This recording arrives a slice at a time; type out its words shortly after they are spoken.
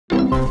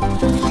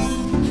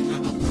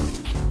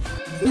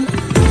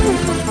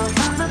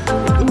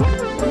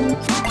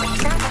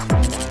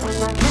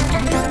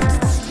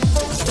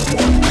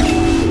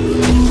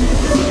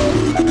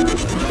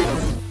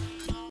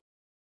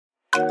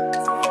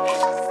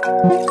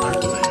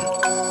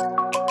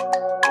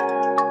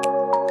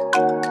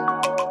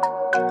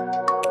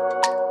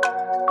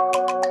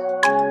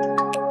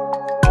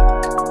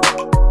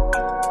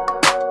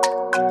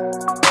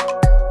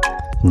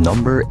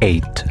Number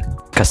 8.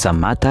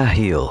 Kasamata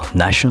Hill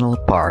National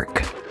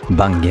Park,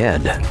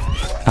 Bangyed,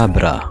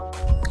 Abra,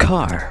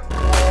 Car.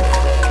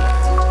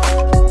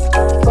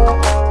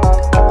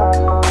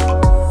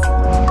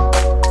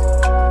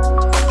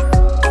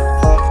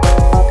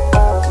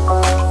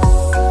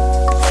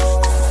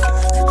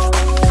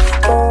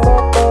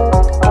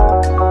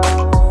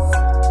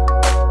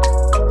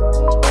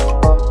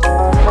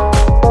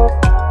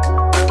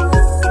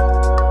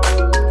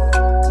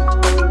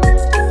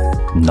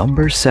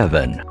 Number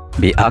 7.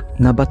 Biak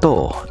na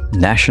Bato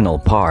National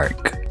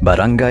Park,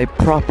 Barangay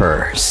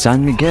Proper,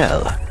 San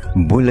Miguel,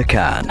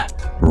 Bulacan,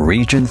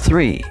 Region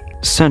 3,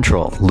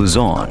 Central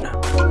Luzon.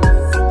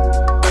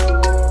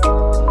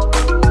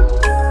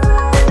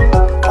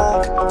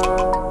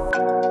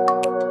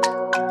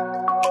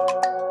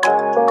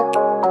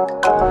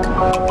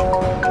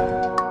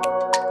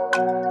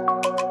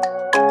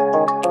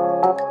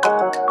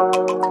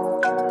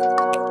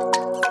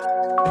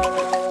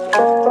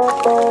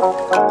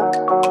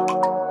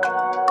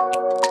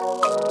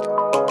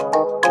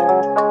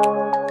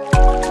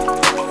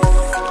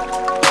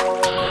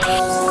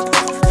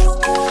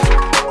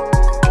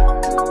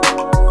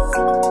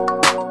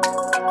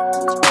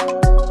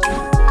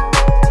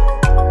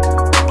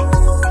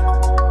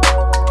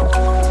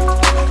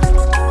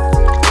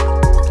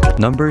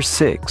 Number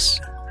 6.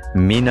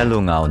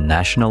 Minalungaw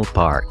National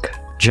Park,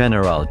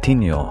 General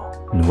Tino,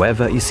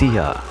 Nueva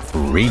Ecija,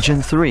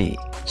 Region 3,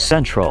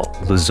 Central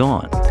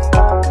Luzon.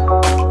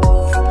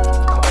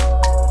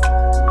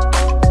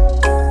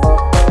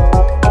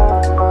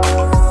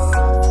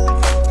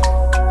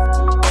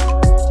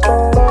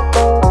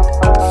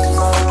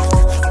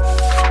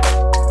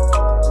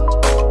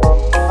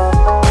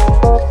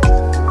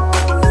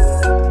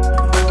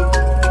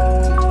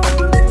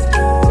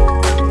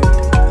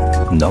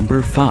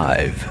 Number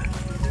 5.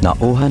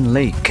 Nauhan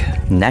Lake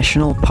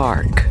National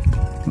Park,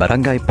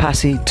 Barangay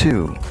Pasig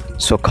 2,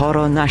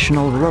 Socorro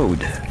National Road,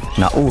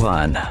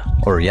 Nauhan,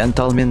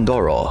 Oriental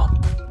Mindoro,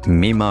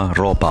 Mima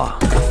Ropa.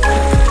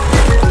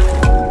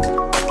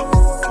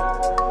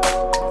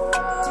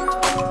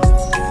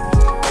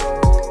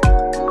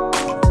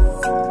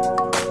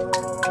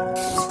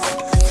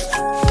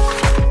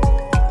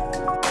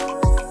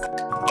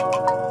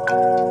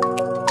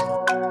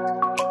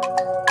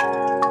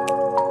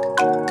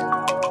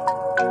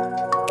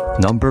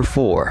 Number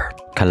 4.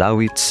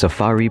 Kalawit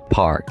Safari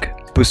Park,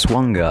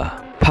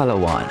 Busuanga,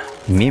 Palawan,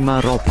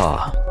 Mima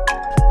Ropa.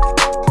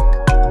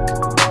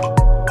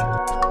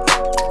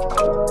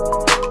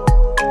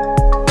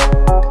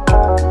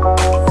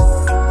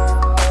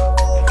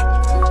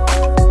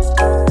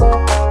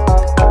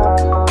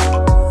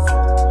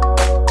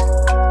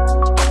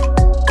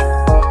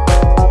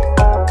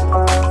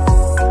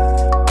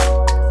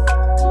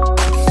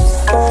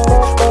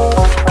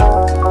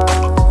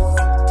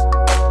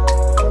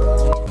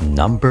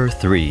 Number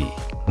 3.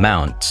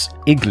 Mounts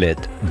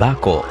Iglit,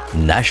 Baco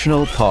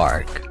National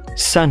Park,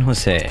 San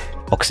Jose,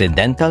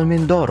 Occidental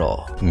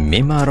Mindoro,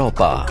 Mima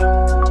Ropa.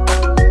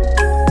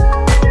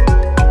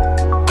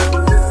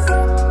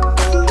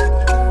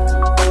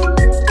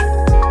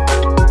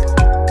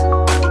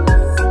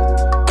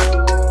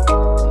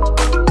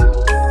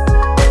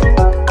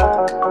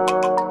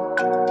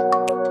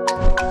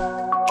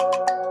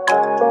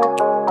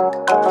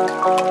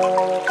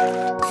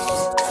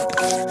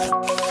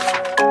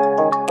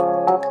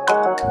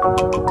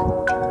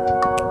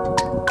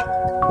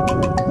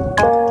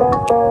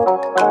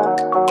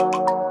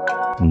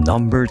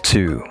 Number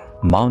 2.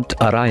 Mount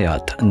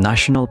Arayat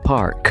National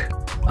Park,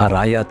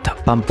 Arayat,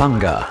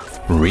 Pampanga,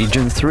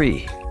 Region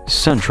 3,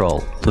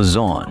 Central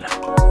Luzon.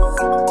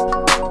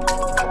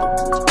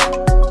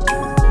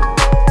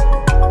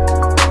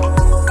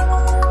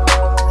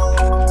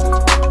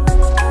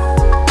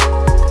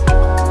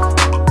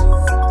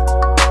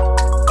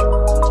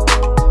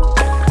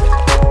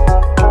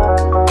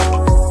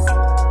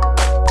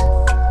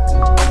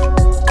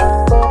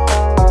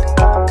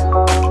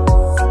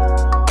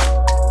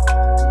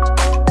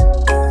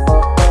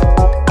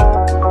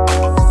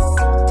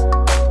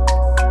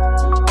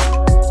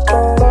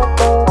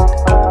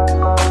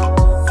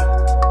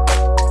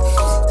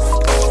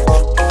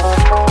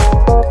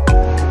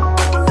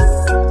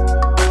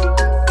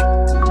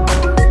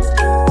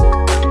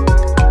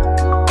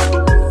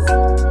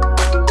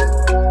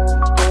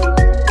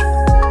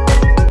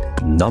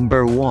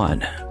 Number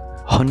 1.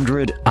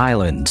 100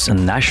 Islands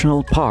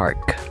National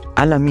Park,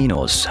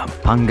 Alaminos,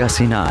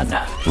 Pangasinan,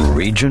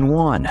 Region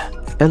 1,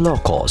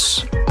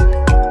 Ilocos.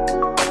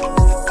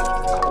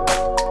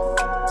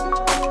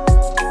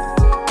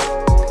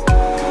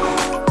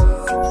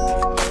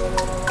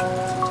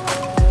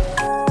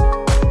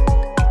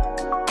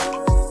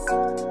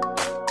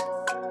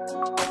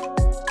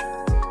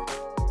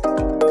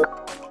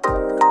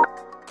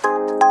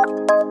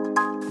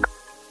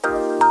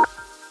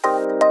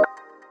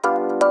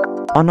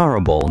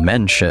 Honorable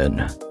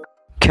Mention: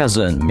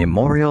 Quezon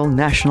Memorial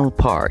National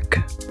Park.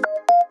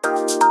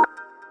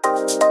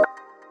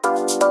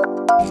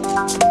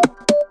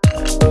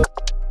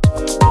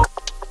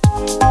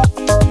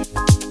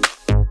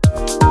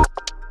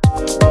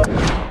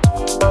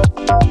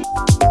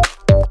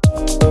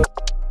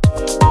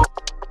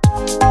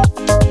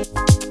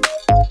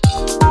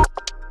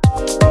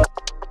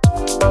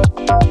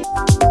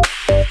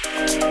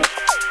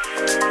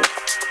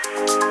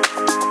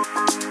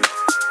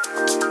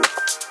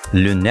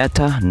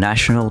 Luneta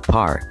National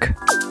Park.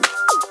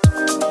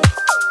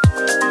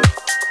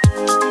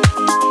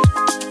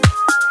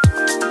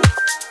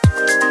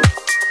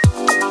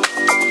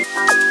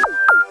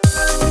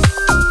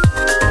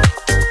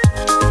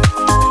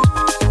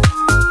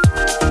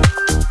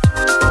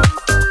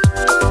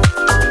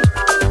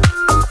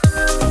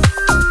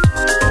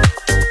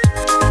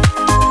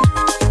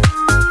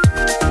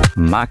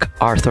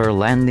 MacArthur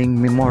Landing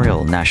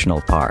Memorial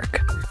National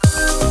Park.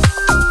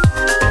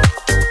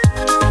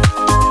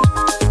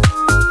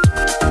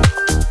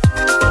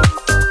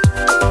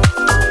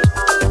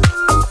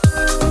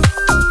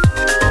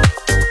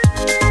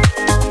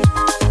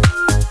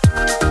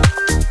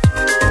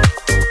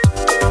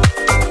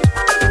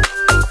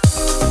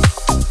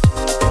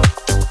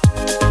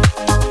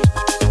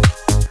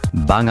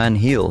 Bangan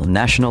Hill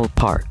National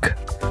Park.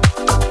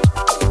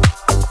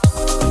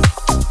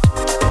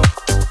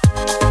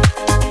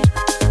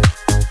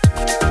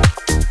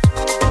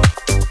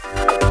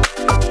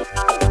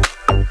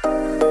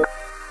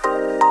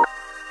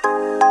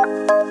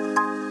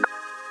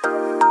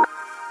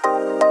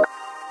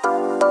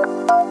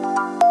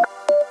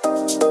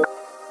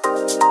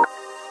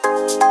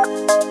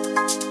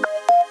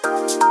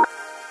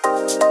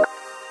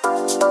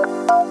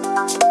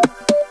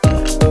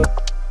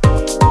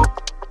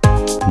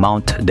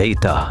 Mount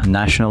Data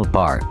National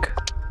Park.